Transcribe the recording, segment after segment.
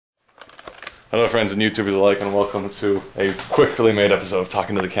Hello friends and YouTubers alike, and welcome to a quickly made episode of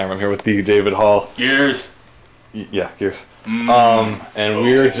Talking to the Camera. I'm here with B. David Hall. Gears. Yeah, Gears. And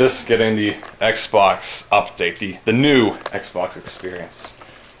we're just getting the Xbox update, the new Xbox experience.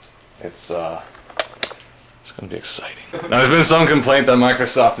 It's gonna be exciting. Now there's been some complaint that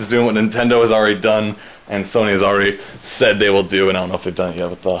Microsoft is doing what Nintendo has already done and Sony has already said they will do, and I don't know if they've done it yet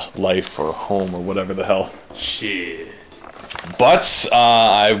with the Life or Home or whatever the hell. Shit. But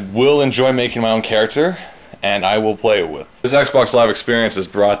I will enjoy making my own character, and I will play it with. This Xbox Live experience is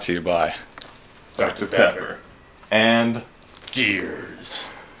brought to you by Dr. Pepper. And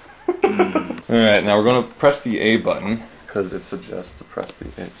Gears. Alright, now we're going to press the A button, because it suggests to press the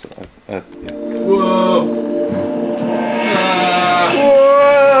A. So yeah. Whoa.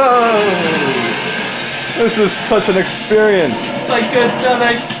 Whoa! This is such an experience.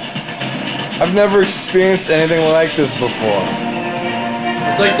 Psychedelic. I've never experienced anything like this before.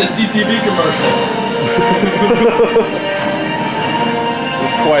 It's like the CTV commercial.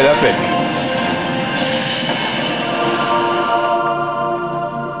 It's quite epic.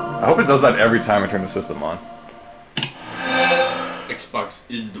 I hope it does that every time I turn the system on. Xbox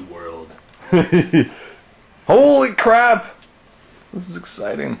is the world. Holy crap! This is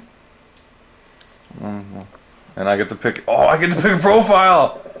exciting. And I get to pick. Oh, I get to pick a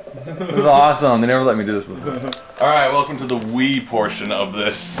profile! This is awesome. They never let me do this before. Alright, welcome to the Wii portion of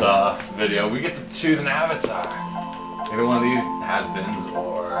this video. We get to choose an avatar. Either one of these has-beens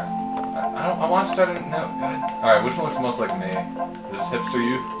or... I want to start a... No, alright, which one looks most like me? This hipster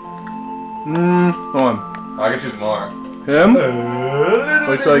youth? Hold on. Oh, I can choose more. Him?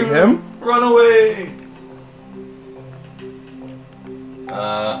 Looks like him? Run away!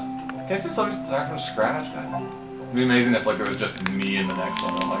 Can't you just let me start from scratch? It'd be amazing if like there was just me in the next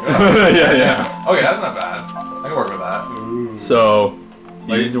one. I'm like, oh. Yeah. Okay, that's not bad. I can work with that. Ooh. So,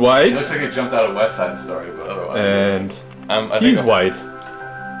 he's white. It looks like it jumped out of West Side Story, but otherwise. And he's white.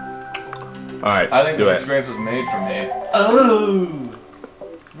 Alright, I think this experience was made for me. Oh!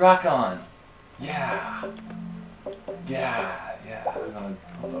 Rock on. Yeah. I'm gonna...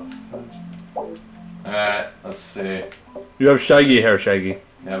 Alright, let's see. You have shaggy hair, Shaggy.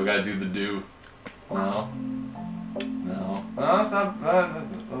 Yeah, we gotta do the do. No, that's not bad.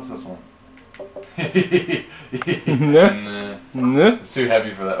 What's this one? Nah. It's too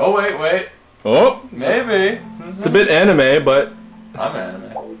heavy for that. Oh, wait. Oh! Maybe. It's a bit anime, but... I'm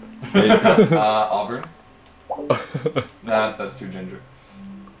anime. Auburn? Nah, that's too ginger.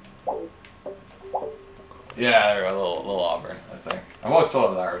 Yeah, there we go. A little Auburn, I think. I've always told I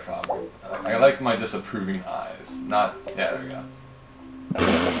was Irish Auburn. I like my disapproving eyes. Not... Yeah, there we go.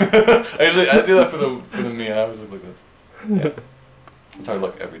 Actually, I do that for the me. I always look like this. Yeah. That's how I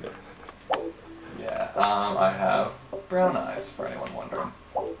look every day. Yeah. I have brown eyes, for anyone wondering.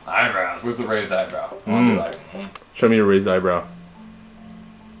 Eyebrows. Where's the raised eyebrow? I want to do like... Show me your raised eyebrow.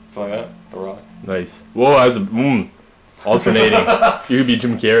 Something like that? The Rock. Nice. Whoa, that's a... Alternating. You could be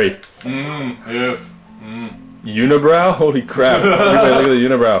Jim Carrey. Unibrow? Holy crap. Everybody look at the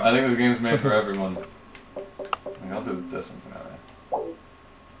unibrow. I think this game's made for everyone. I'll do this one for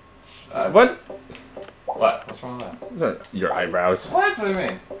now. What? What? What's wrong with that? Your eyebrows. What? What do you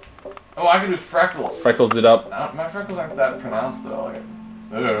mean? Oh, I can do freckles. Freckles it up. My freckles aren't that pronounced though. Like,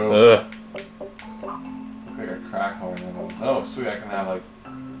 ew. Ugh. Look like a crack hole in them. Oh, sweet. I can have like.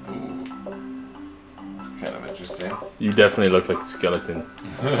 Ooh. That's kind of interesting. You definitely look like a skeleton.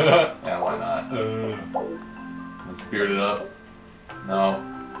 Yeah, why not? Let's beard it up. No.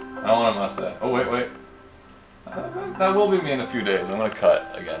 I don't want a mustache. Oh, wait. That will be me in a few days. I'm gonna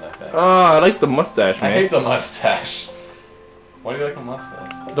cut again, I think. Oh, I like the mustache, man. I hate the mustache. Why do you like a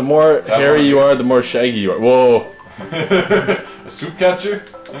mustache? The more hairy you are, the more shaggy you are. Whoa. A soup catcher?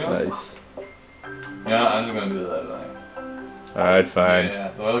 Nice. Yeah, I'm just gonna do that thing. Alright, fine.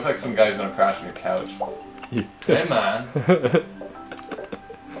 Yeah. Well, I look like some guy's gonna crash on your couch. Hey, man.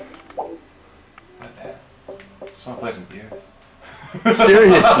 Just wanna play some beers.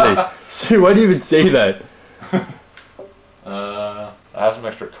 Seriously? Why do you even say that? I have some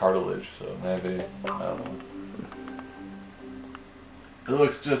extra cartilage, so maybe, I don't know. It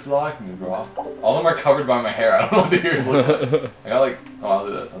looks just like me, bro. All of them are covered by my hair. I don't know what the ears look like. I got like, oh, I'll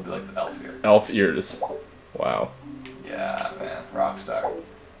do this. I'll do like the elf ear. Elf ears. Wow. Yeah, man. Rockstar.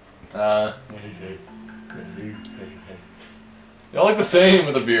 They all look the same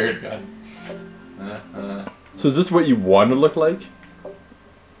with a beard, God. So is this what you want to look like?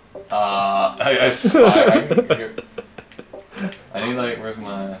 I spy. I need like, where's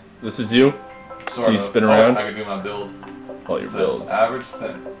my... This is you? Sort Can you of. spin around? I can do my build. Oh, your build. Average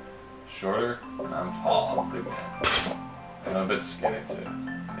thin. Shorter, and I'm tall. I'm a big man. And I'm a bit skinny too.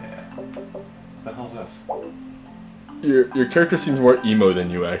 Yeah. What the hell's this? Your character seems more emo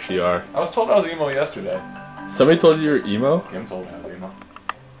than you actually are. I was told I was emo yesterday. Somebody told you you're emo? Kim told me I was emo.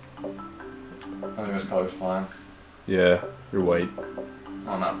 I think this color's fine. Yeah, you're white.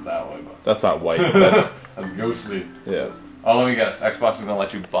 Oh, not that way, but That's not white. That's that's ghostly. yeah. Oh, let me guess. Xbox is gonna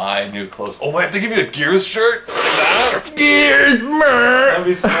let you buy new clothes. Oh, wait, if they give you a Gears shirt like that, Gears, that'd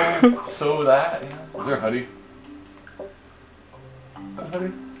be so that. Yeah. Is there a hoodie? Is that a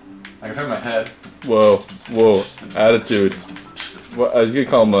hoodie? I can turn my head. Whoa, whoa, attitude. Well, I was gonna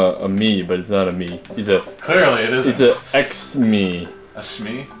call him a me, but it's not a me. He's a. Clearly, it isn't. It's a Xmii. A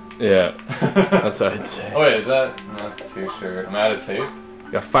Xmii? Yeah, that's what I'd say. Oh wait, is that? No, that's a t-shirt. I'm out of tape.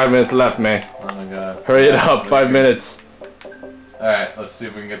 You got 5 minutes left, man. Oh my god. Hurry it up, 5 minutes. Alright, let's see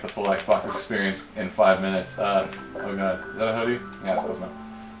if we can get the full Xbox experience in 5 minutes. Oh god, is that a hoodie? Yeah, it's close enough.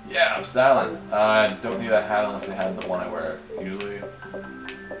 Yeah, I'm styling. I don't need a hat unless they have the one I wear usually.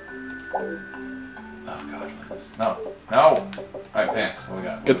 Oh god, what is this? No. No! Alright, pants. What we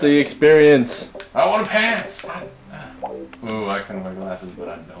got? Get the experience. I want pants! Ooh, I can wear glasses, but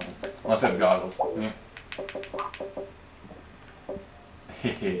I don't. Unless I have goggles.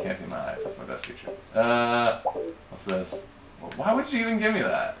 You can't see my eyes, that's my best feature. What's this? Why would you even give me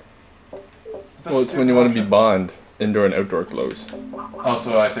that? Well, it's when you want to be Bond. Indoor and outdoor clothes. Oh,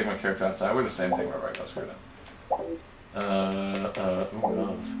 so I take my character outside. I wear the same thing wherever I go. Screw that. Ooh,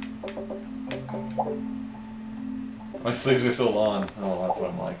 gloves. My sleeves are so long. Oh, that's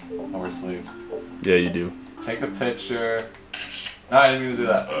what I'm like. I wear sleeves. Yeah, you do. Take a picture. No, I didn't mean to do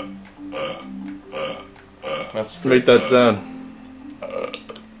that. Make that sound.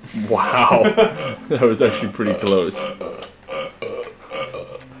 Wow. That was actually pretty close.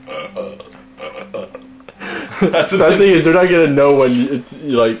 That's the thing is, they're not gonna know when it's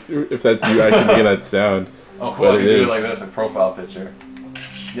like if that's you actually making that sound. Oh, cool! I can do it like this, a profile picture.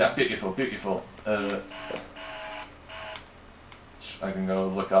 Yeah, beautiful, beautiful. I can go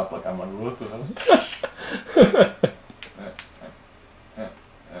look up like I'm like, what the hell?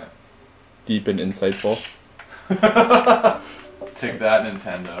 Deep and insightful. Take that,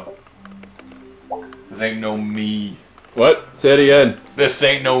 Nintendo. This ain't no me. What? Say it again. This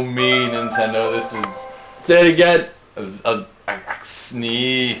ain't no me, Nintendo. This is. Say it again.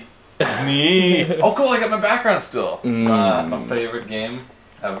 Xmii. Xmii. Oh, cool! I got my background still. My favorite game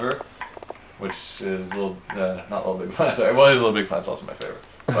ever, which is Little, not Little Big Planet. Sorry, well, it is Little Big Planet. It's also my favorite.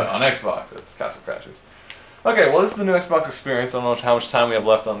 But on Xbox, it's Castle Crashers. Okay, well, this is the new Xbox experience. I don't know how much time we have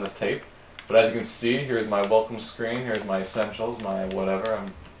left on this tape, but as you can see, here's my welcome screen. Here's my essentials, my whatever. I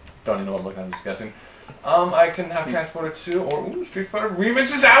don't even know what I'm looking at. I'm just guessing. I can have Transporter 2 or Street Fighter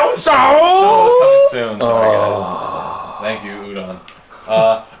Remix is out! Oh, it's coming soon. Sorry, guys. Thank you, Udon.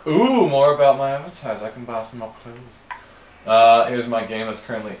 More about my avatars. I can buy some more clothes. Here's my game that's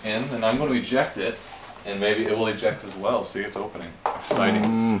currently in, and I'm going to eject it, and maybe it will eject as well. See, it's opening.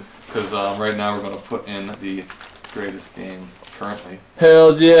 Exciting. Because right now we're going to put in the greatest game currently.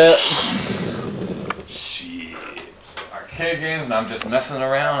 Hells yeah! Shit. Arcade games, and I'm just messing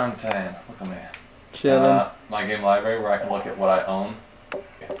around, I'm saying. Look at me. Chillin'. My game library where I can look at what I own.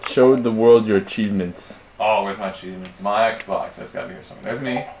 Show the world your achievements. Oh, where's my achievements? My Xbox. That's got to be here somewhere. There's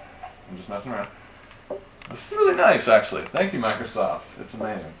me. I'm just messing around. This is really nice, actually. Thank you, Microsoft. It's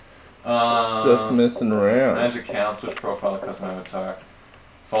amazing. Just messing around. Manage account, switch profile, custom avatar.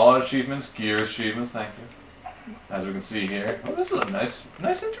 Fallout achievements, Gears achievements. Thank you. As we can see here, oh, this is a nice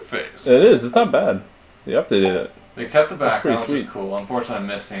interface. It is. It's not bad. They updated it. They kept the background, which is sweet. cool. Unfortunately, I'm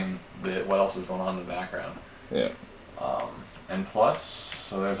missing what else is going on in the background. Yeah. And plus,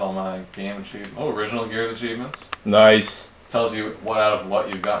 so there's all my game achievements. Oh, original Gears achievements. Nice. Tells you what out of what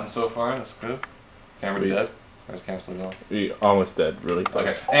you've gotten so far. That's good. Camera Sweet. dead. Or is camera still going? We almost dead. Really close.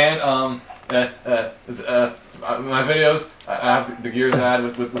 Okay. And my videos. I have the Gears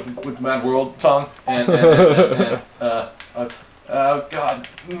ad with Mad World tongue and oh God.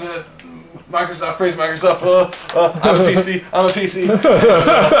 Microsoft, praise Microsoft. I'm a PC. I'm a PC.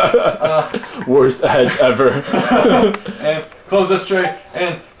 Worst ads ever. And close this tray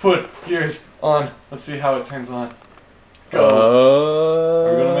and put Gears on. Let's see how it turns on. Go.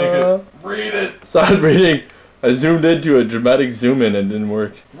 We're gonna make it. Read it. Stop reading. I zoomed into a dramatic zoom in and it didn't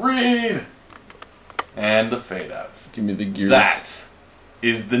work. Read. And the fade outs. Give me the Gears. That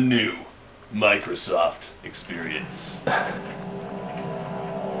is the new Microsoft experience.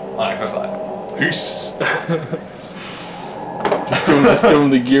 Microsoft. Peace. Just give them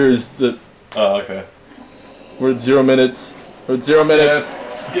the Gears that. Oh, okay. We're at 0 minutes. We're at 0 minutes.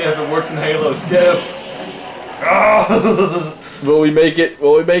 Skip. It works in Halo. Skip. Will we make it?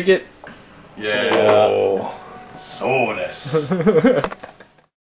 Will we make it? Yeah. Oh. So this.